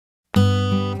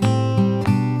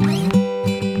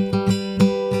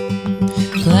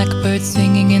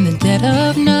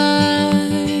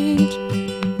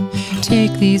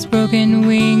Take these broken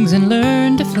wings and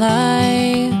learn to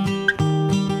fly.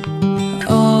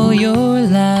 All your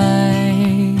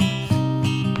life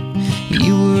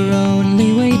you were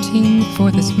only waiting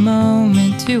for this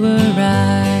moment to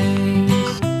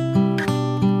arise.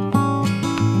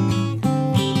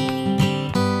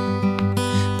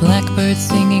 Blackbird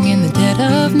singing in the dead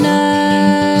of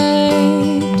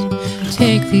night.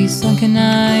 Take these sunken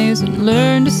eyes and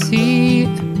learn to see.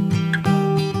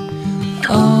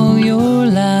 All your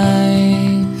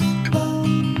life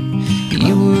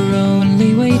you were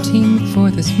only waiting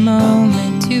for this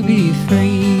moment to be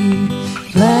free.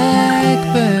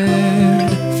 Blackbird,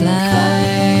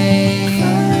 fly.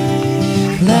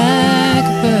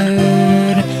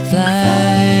 Blackbird,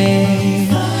 fly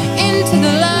into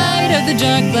the light of the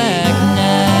dark black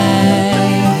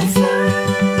night.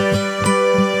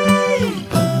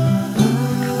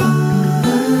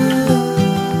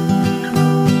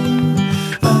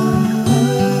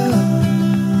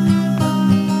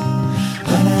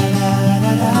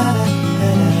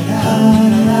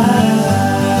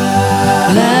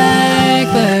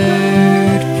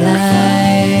 Blackbird,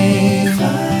 fly.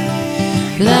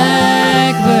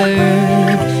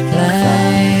 Blackbird,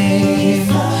 fly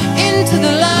into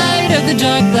the light of the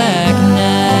dark black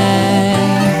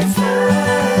night.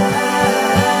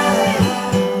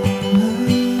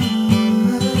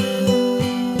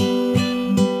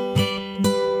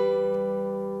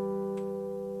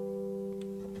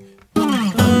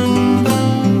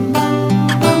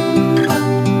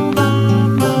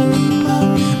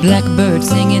 Blackbird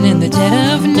singing in the dead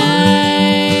of night.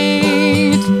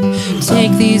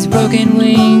 Take these broken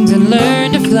wings and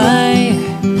learn to fly.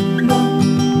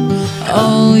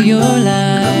 All your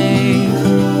life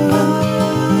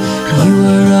you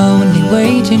were only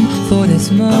waiting for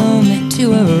this moment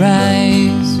to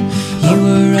arise. You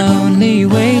were only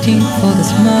waiting for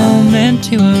this moment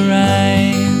to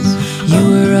arise. You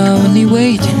were only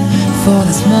waiting for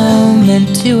this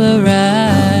moment to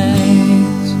arise.